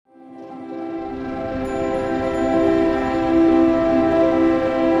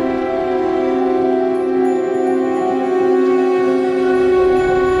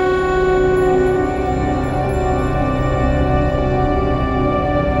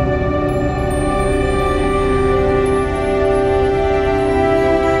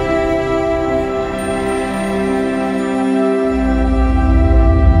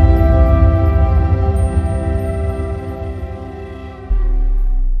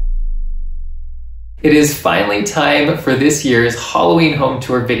It is finally time for this year's Halloween home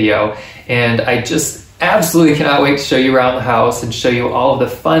tour video, and I just absolutely cannot wait to show you around the house and show you all of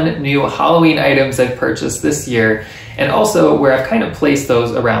the fun new Halloween items I've purchased this year, and also where I've kind of placed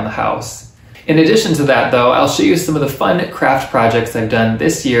those around the house. In addition to that though, I'll show you some of the fun craft projects I've done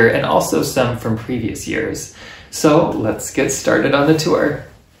this year and also some from previous years. So let's get started on the tour.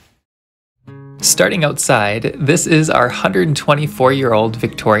 Starting outside, this is our 124-year-old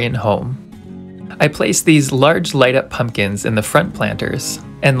Victorian home. I placed these large light-up pumpkins in the front planters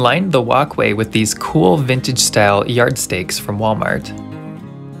and lined the walkway with these cool vintage-style yard stakes from Walmart.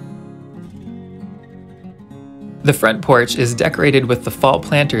 The front porch is decorated with the fall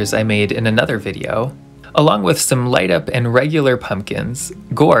planters I made in another video, along with some light-up and regular pumpkins,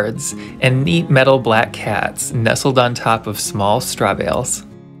 gourds, and neat metal black cats nestled on top of small straw bales.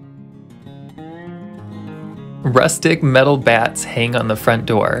 Rustic metal bats hang on the front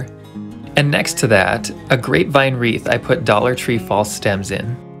door, and next to that, a grapevine wreath I put Dollar Tree false stems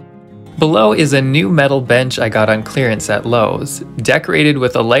in. Below is a new metal bench I got on clearance at Lowe's, decorated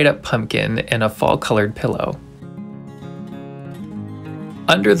with a light-up pumpkin and a fall-colored pillow.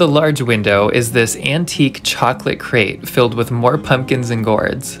 Under the large window is this antique chocolate crate filled with more pumpkins and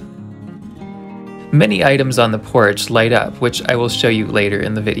gourds. Many items on the porch light up, which I will show you later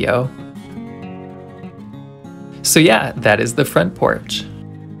in the video. So yeah, that is the front porch.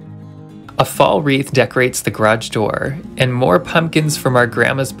 A fall wreath decorates the garage door, and more pumpkins from our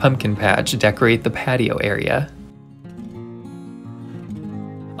grandma's pumpkin patch decorate the patio area.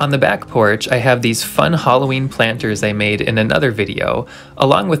 On the back porch, I have these fun Halloween planters I made in another video,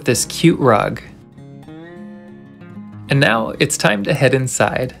 along with this cute rug. And now it's time to head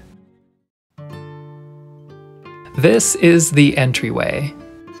inside. This is the entryway.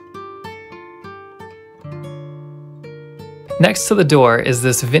 Next to the door is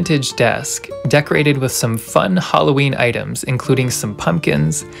this vintage desk, decorated with some fun Halloween items, including some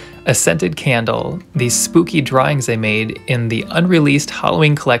pumpkins, a scented candle, these spooky drawings I made in the unreleased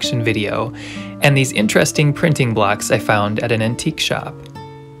Halloween collection video, and these interesting printing blocks I found at an antique shop.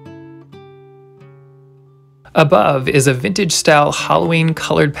 Above is a vintage-style Halloween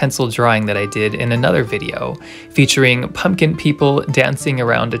colored pencil drawing that I did in another video, featuring pumpkin people dancing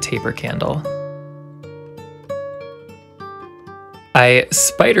around a taper candle. I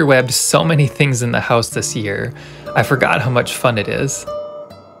spiderwebbed so many things in the house this year, I forgot how much fun it is.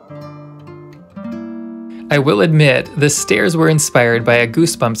 I will admit, the stairs were inspired by a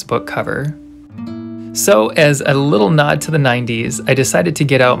Goosebumps book cover. So, as a little nod to the 90s, I decided to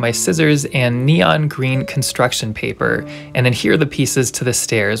get out my scissors and neon green construction paper and adhere the pieces to the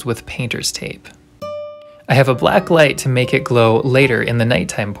stairs with painter's tape. I have a black light to make it glow later in the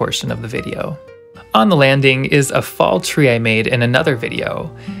nighttime portion of the video. On the landing is a fall tree I made in another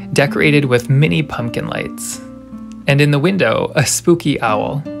video, decorated with mini pumpkin lights. And in the window, a spooky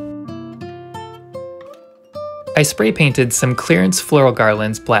owl. I spray painted some clearance floral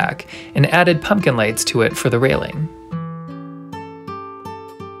garlands black and added pumpkin lights to it for the railing.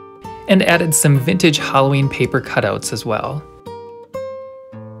 And added some vintage Halloween paper cutouts as well.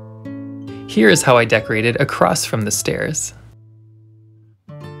 Here is how I decorated across from the stairs.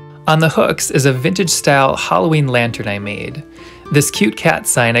 On the hooks is a vintage-style Halloween lantern I made, this cute cat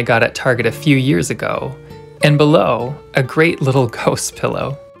sign I got at Target a few years ago, and below, a great little ghost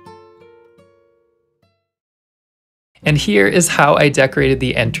pillow. And here is how I decorated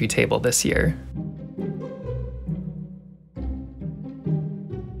the entry table this year.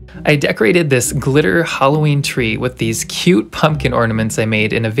 I decorated this glitter Halloween tree with these cute pumpkin ornaments I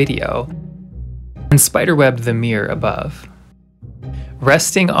made in a video, and spiderwebbed the mirror above.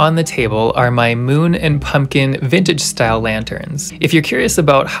 Resting on the table are my moon and pumpkin vintage-style lanterns. If you're curious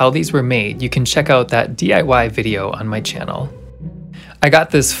about how these were made, you can check out that DIY video on my channel. I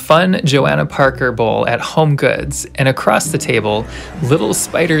got this fun Johanna Parker bowl at Home Goods, and across the table, little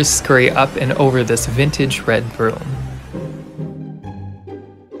spiders scurry up and over this vintage red broom.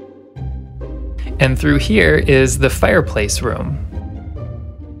 And through here is the fireplace room.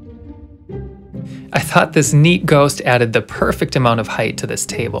 I thought this neat ghost added the perfect amount of height to this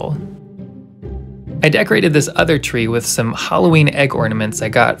table. I decorated this other tree with some Halloween egg ornaments I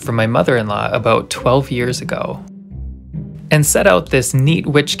got from my mother-in-law about 12 years ago. And set out this neat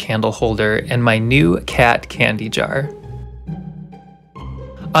witch candle holder and my new cat candy jar.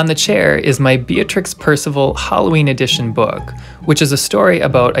 On the chair is my Beatrix Percival Halloween edition book, which is a story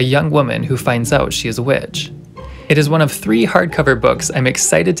about a young woman who finds out she is a witch. It is one of 3 hardcover books I'm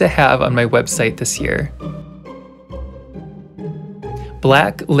excited to have on my website this year.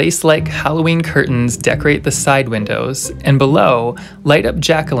 Black lace-like Halloween curtains decorate the side windows, and below, light-up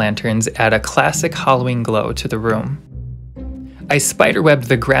jack-o'-lanterns add a classic Halloween glow to the room. I spiderwebbed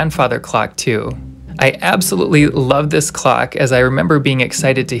the grandfather clock too. I absolutely love this clock, as I remember being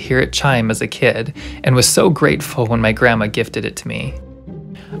excited to hear it chime as a kid, and was so grateful when my grandma gifted it to me.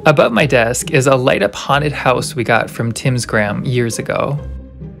 Above my desk is a light-up haunted house we got from Tim's gram years ago.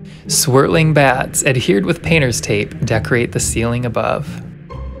 Swirling bats adhered with painter's tape decorate the ceiling above.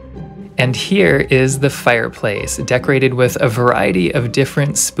 And here is the fireplace, decorated with a variety of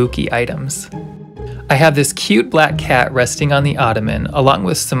different spooky items. I have this cute black cat resting on the ottoman, along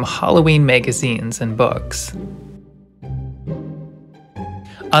with some Halloween magazines and books.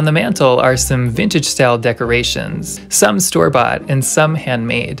 On the mantle are some vintage-style decorations, some store-bought and some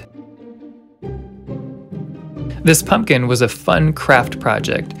handmade. This pumpkin was a fun craft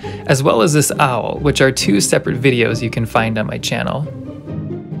project, as well as this owl, which are two separate videos you can find on my channel.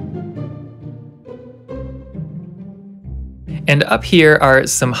 And up here are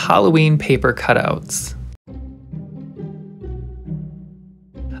some Halloween paper cutouts.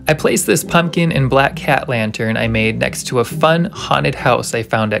 I placed this pumpkin and black cat lantern I made next to a fun haunted house I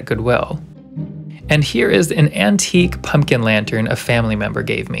found at Goodwill. And here is an antique pumpkin lantern a family member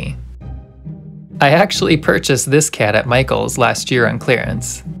gave me. I actually purchased this cat at Michael's last year on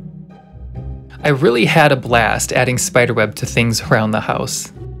clearance. I really had a blast adding spiderweb to things around the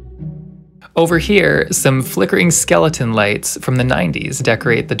house. Over here, some flickering skeleton lights from the 90s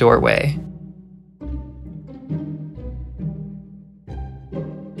decorate the doorway.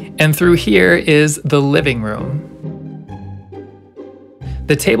 And through here is the living room.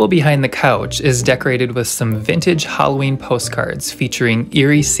 The table behind the couch is decorated with some vintage Halloween postcards featuring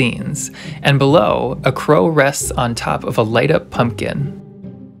eerie scenes, and below, a crow rests on top of a light-up pumpkin.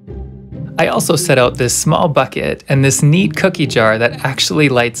 I also set out this small bucket and this neat cookie jar that actually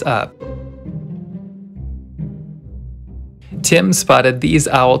lights up. Tim spotted these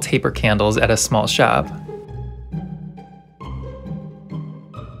owl taper candles at a small shop.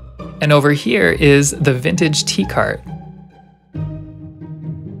 And over here is the vintage tea cart.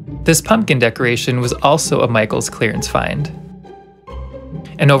 This pumpkin decoration was also a Michael's clearance find.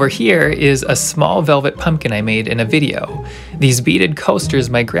 And over here is a small velvet pumpkin I made in a video, these beaded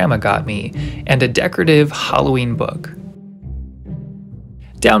coasters my grandma got me, and a decorative Halloween book.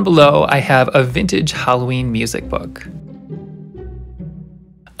 Down below, I have a vintage Halloween music book.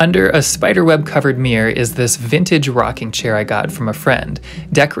 Under a spiderweb covered mirror is this vintage rocking chair I got from a friend,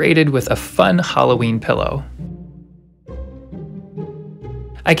 decorated with a fun Halloween pillow.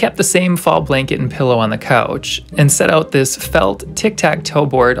 I kept the same fall blanket and pillow on the couch, and set out this felt tic-tac-toe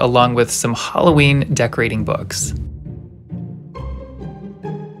board along with some Halloween decorating books.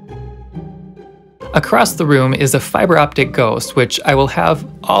 Across the room is a fiber optic ghost, which I will have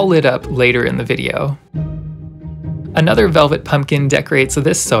all lit up later in the video. Another velvet pumpkin decorates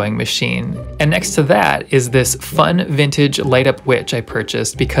this sewing machine, and next to that is this fun vintage light-up witch I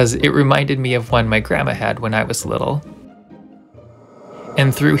purchased because it reminded me of one my grandma had when I was little.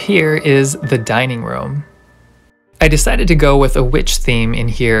 And through here is the dining room. I decided to go with a witch theme in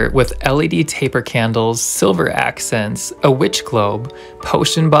here with LED taper candles, silver accents, a witch globe,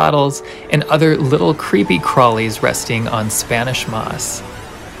 potion bottles, and other little creepy crawlies resting on Spanish moss.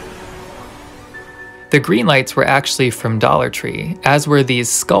 The green lights were actually from Dollar Tree, as were these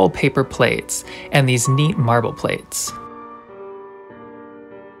skull paper plates and these neat marble plates.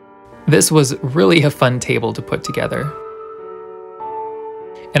 This was really a fun table to put together.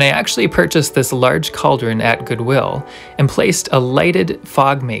 And I actually purchased this large cauldron at Goodwill and placed a lighted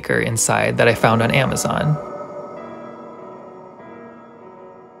fog maker inside that I found on Amazon.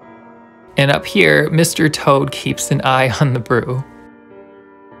 And up here, Mr. Toad keeps an eye on the brew.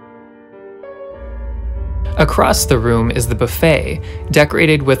 Across the room is the buffet,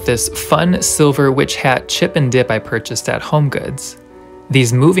 decorated with this fun silver witch hat chip and dip I purchased at HomeGoods,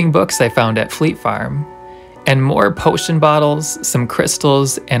 these moving books I found at Fleet Farm, and more potion bottles, some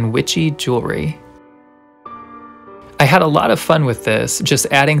crystals, and witchy jewelry. I had a lot of fun with this, just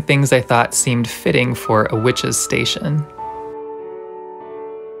adding things I thought seemed fitting for a witch's station.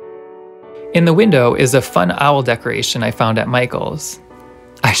 In the window is a fun owl decoration I found at Michael's.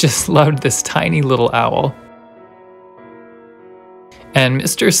 I just loved this tiny little owl. And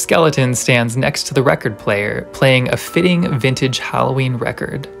Mr. Skeleton stands next to the record player, playing a fitting vintage Halloween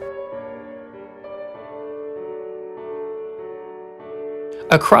record.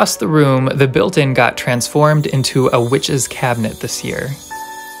 Across the room, the built-in got transformed into a witch's cabinet this year.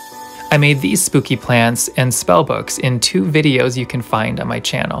 I made these spooky plants and spellbooks in 2 videos you can find on my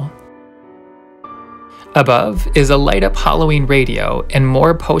channel. Above is a light-up Halloween radio and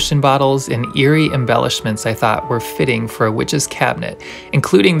more potion bottles and eerie embellishments I thought were fitting for a witch's cabinet,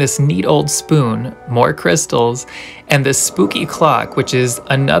 including this neat old spoon, more crystals, and this spooky clock, which is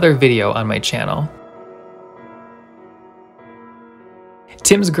another video on my channel.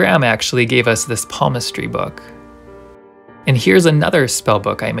 Tim's Graham actually gave us this palmistry book. And here's another spell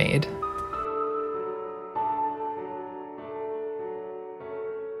book I made.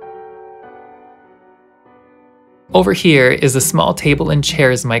 Over here is a small table and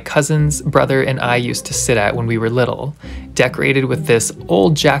chairs my cousins, brother, and I used to sit at when we were little, decorated with this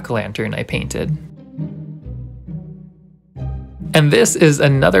old jack-o'-lantern I painted. And this is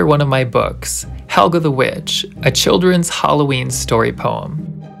another one of my books, Helga the Witch, a children's Halloween story poem.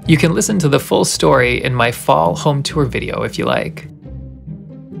 You can listen to the full story in my fall home tour video if you like.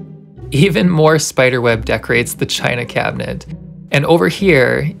 Even more spiderweb decorates the china cabinet. And over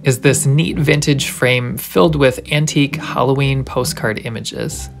here is this neat vintage frame filled with antique Halloween postcard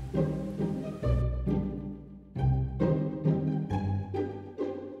images.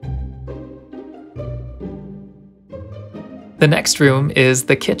 The next room is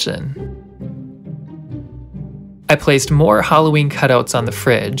the kitchen. I placed more Halloween cutouts on the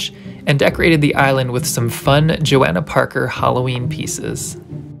fridge and decorated the island with some fun Johanna Parker Halloween pieces.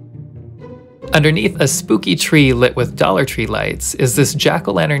 Underneath a spooky tree lit with Dollar Tree lights is this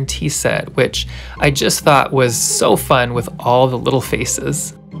jack-o'-lantern tea set, which I just thought was so fun with all the little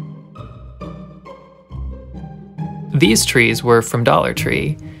faces. These trees were from Dollar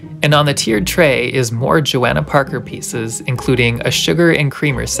Tree, and on the tiered tray is more Johanna Parker pieces, including a sugar and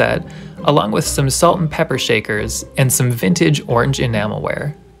creamer set, along with some salt and pepper shakers and some vintage orange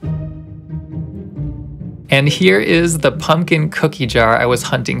enamelware. And here is the pumpkin cookie jar I was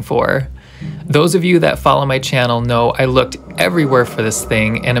hunting for. Those of you that follow my channel know I looked everywhere for this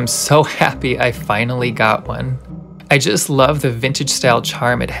thing, and I'm so happy I finally got one. I just love the vintage style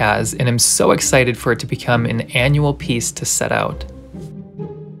charm it has, and I'm so excited for it to become an annual piece to set out.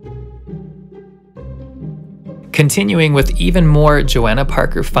 Continuing with even more Johanna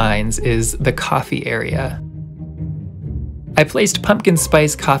Parker finds is the coffee area. I placed pumpkin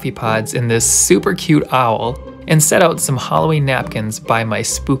spice coffee pods in this super cute owl and set out some Halloween napkins by my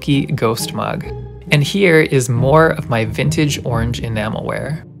spooky ghost mug. And here is more of my vintage orange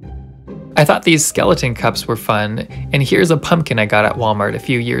enamelware. I thought these skeleton cups were fun, and here's a pumpkin I got at Walmart a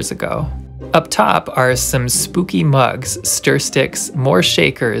few years ago. Up top are some spooky mugs, stir sticks, more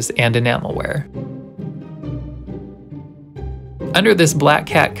shakers, and enamelware. Under this black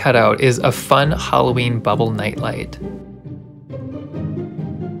cat cutout is a fun Halloween bubble nightlight.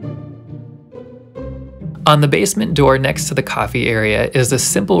 On the basement door next to the coffee area is a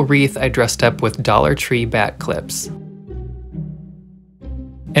simple wreath I dressed up with Dollar Tree bat clips.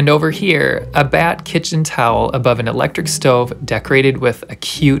 And over here, a bat kitchen towel above an electric stove decorated with a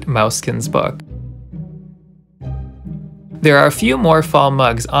cute Mousekins book. There are a few more fall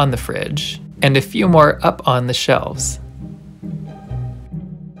mugs on the fridge, and a few more up on the shelves.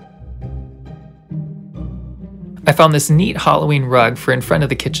 I found this neat Halloween rug for in front of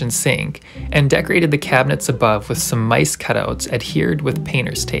the kitchen sink and decorated the cabinets above with some mice cutouts adhered with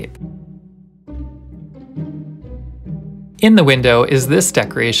painter's tape. In the window is this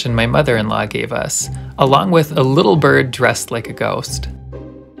decoration my mother-in-law gave us, along with a little bird dressed like a ghost.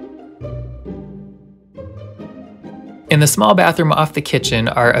 In the small bathroom off the kitchen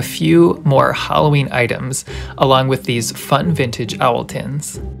are a few more Halloween items, along with these fun vintage owl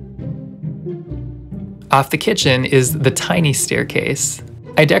tins. Off the kitchen is the tiny staircase.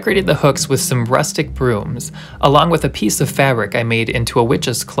 I decorated the hooks with some rustic brooms, along with a piece of fabric I made into a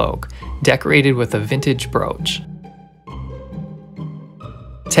witch's cloak, decorated with a vintage brooch.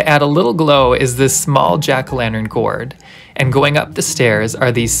 To add a little glow is this small jack-o'-lantern gourd, and going up the stairs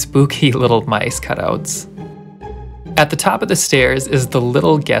are these spooky little mice cutouts. At the top of the stairs is the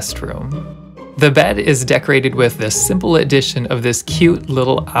little guest room. The bed is decorated with this simple addition of this cute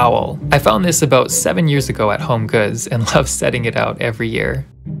little owl. I found this about 7 years ago at Home Goods and love setting it out every year.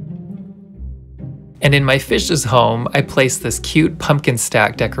 And in my fish's home, I placed this cute pumpkin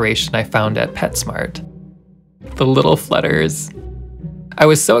stack decoration I found at PetSmart. The little flutters. I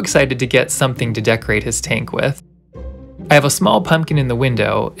was so excited to get something to decorate his tank with. I have a small pumpkin in the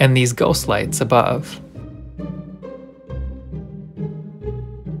window and these ghost lights above.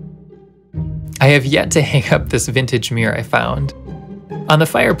 I have yet to hang up this vintage mirror I found. On the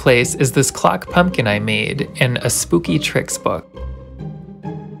fireplace is this clock pumpkin I made and a spooky tricks book.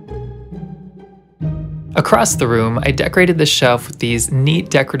 Across the room, I decorated the shelf with these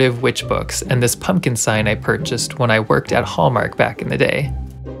neat decorative witch books and this pumpkin sign I purchased when I worked at Hallmark back in the day.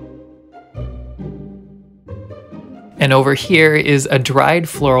 And over here is a dried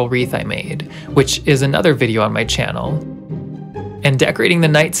floral wreath I made, which is another video on my channel. And decorating the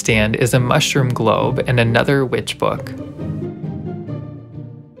nightstand is a mushroom globe and another witch book.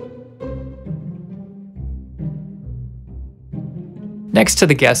 Next to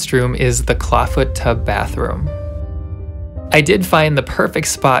the guest room is the clawfoot tub bathroom. I did find the perfect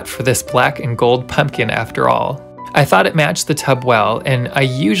spot for this black and gold pumpkin after all. I thought it matched the tub well, and I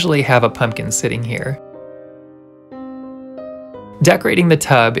usually have a pumpkin sitting here. Decorating the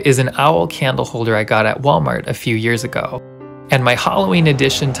tub is an owl candle holder I got at Walmart a few years ago, and my Halloween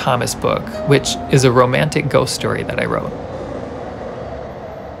edition Thomas book, which is a romantic ghost story that I wrote.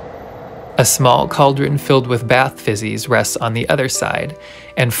 A small cauldron filled with bath fizzies rests on the other side,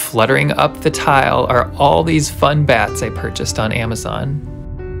 and fluttering up the tile are all these fun bats I purchased on Amazon.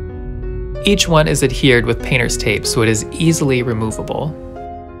 Each one is adhered with painter's tape so it is easily removable.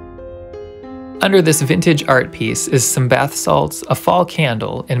 Under this vintage art piece is some bath salts, a fall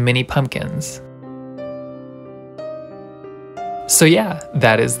candle, and mini pumpkins. So yeah,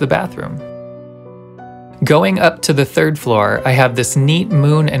 that is the bathroom. Going up to the third floor, I have this neat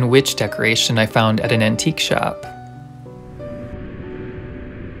moon and witch decoration I found at an antique shop.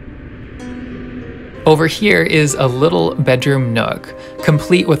 Over here is a little bedroom nook,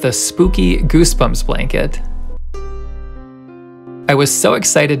 complete with a spooky Goosebumps blanket. I was so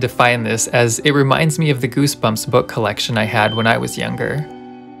excited to find this as it reminds me of the Goosebumps book collection I had when I was younger.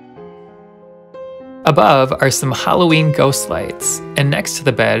 Above are some Halloween ghost lights, and next to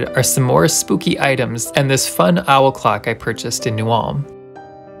the bed are some more spooky items and this fun owl clock I purchased in New Ulm.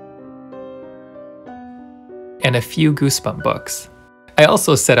 And a few Goosebump books. I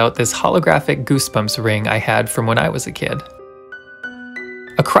also set out this holographic Goosebumps ring I had from when I was a kid.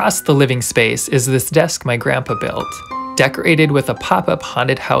 Across the living space is this desk my grandpa built, decorated with a pop-up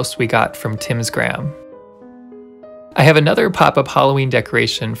haunted house we got from Tim's gram. I have another pop-up Halloween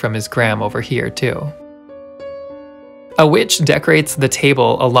decoration from his gram over here too. A witch decorates the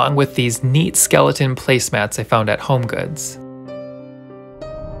table along with these neat skeleton placemats I found at HomeGoods.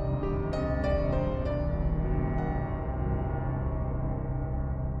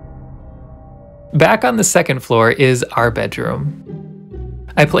 Back on the second floor is our bedroom.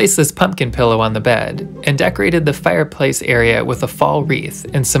 I placed this pumpkin pillow on the bed and decorated the fireplace area with a fall wreath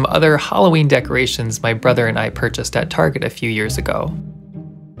and some other Halloween decorations my brother and I purchased at Target a few years ago.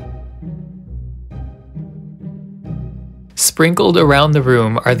 Sprinkled around the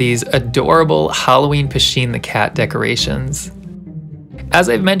room are these adorable Halloween Pasheen the cat decorations. As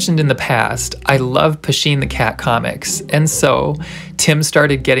I've mentioned in the past, I love Pasheen the cat comics, and so Tim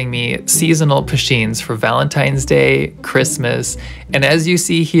started getting me seasonal Pasheens for Valentine's Day, Christmas, and as you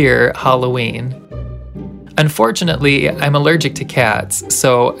see here, Halloween. Unfortunately, I'm allergic to cats,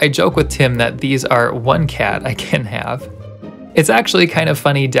 so I joke with Tim that these are one cat I can have. It's actually kind of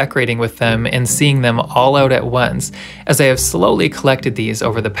funny decorating with them and seeing them all out at once, as I have slowly collected these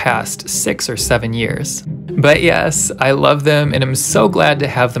over the past 6 or 7 years. But yes, I love them and I'm so glad to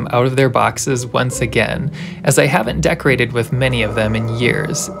have them out of their boxes once again, as I haven't decorated with many of them in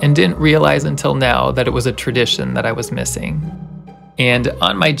years, and didn't realize until now that it was a tradition that I was missing. And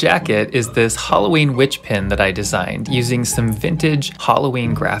on my jacket is this Halloween witch pin that I designed using some vintage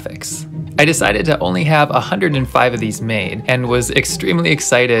Halloween graphics. I decided to only have 105 of these made and was extremely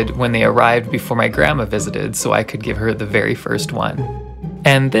excited when they arrived before my grandma visited so I could give her the very first one.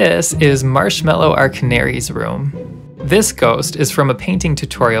 And this is Marshmallow Our Canary's room. This ghost is from a painting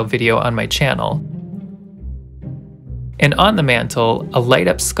tutorial video on my channel. And on the mantle, a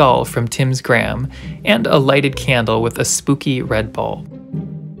light-up skull from Tim's gram, and a lighted candle with a spooky red bulb.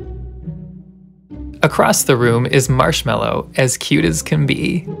 Across the room is Marshmallow, as cute as can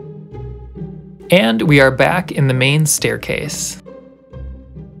be. And we are back in the main staircase.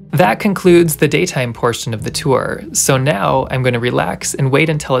 That concludes the daytime portion of the tour, so now I'm going to relax and wait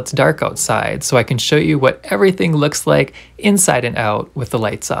until it's dark outside so I can show you what everything looks like inside and out with the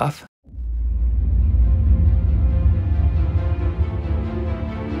lights off.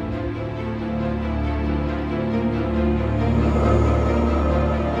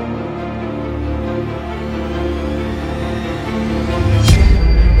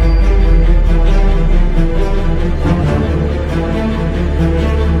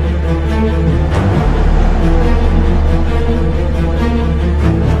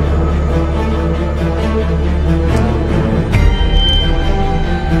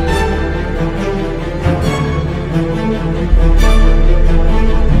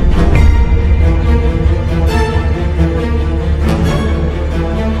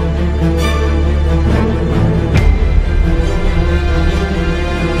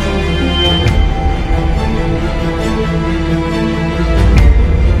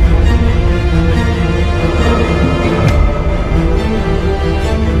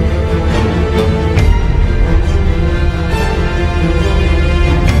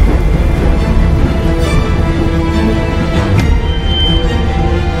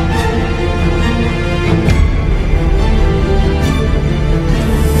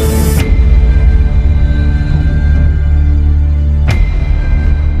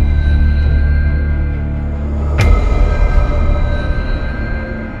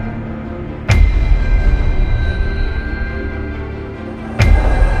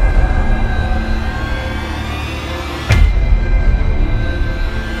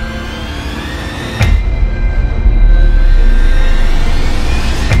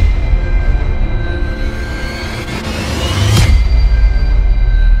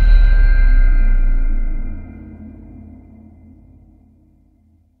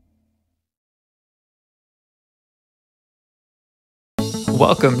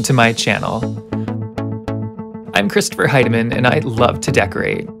 welcome to my channel. I'm Christopher Hiedeman, and I love to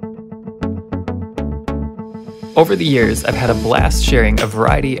decorate. Over the years, I've had a blast sharing a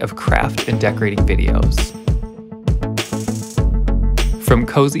variety of craft and decorating videos. From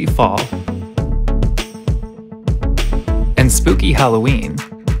cozy fall and spooky Halloween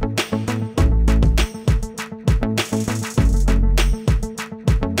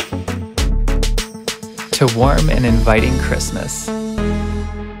to warm and inviting Christmas.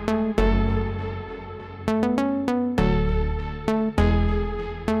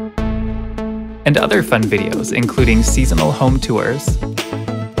 And other fun videos, including seasonal home tours,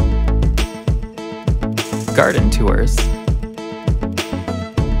 garden tours,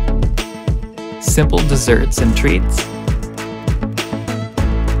 simple desserts and treats,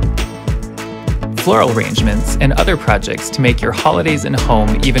 floral arrangements, and other projects to make your holidays and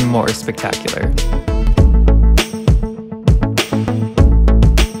home even more spectacular.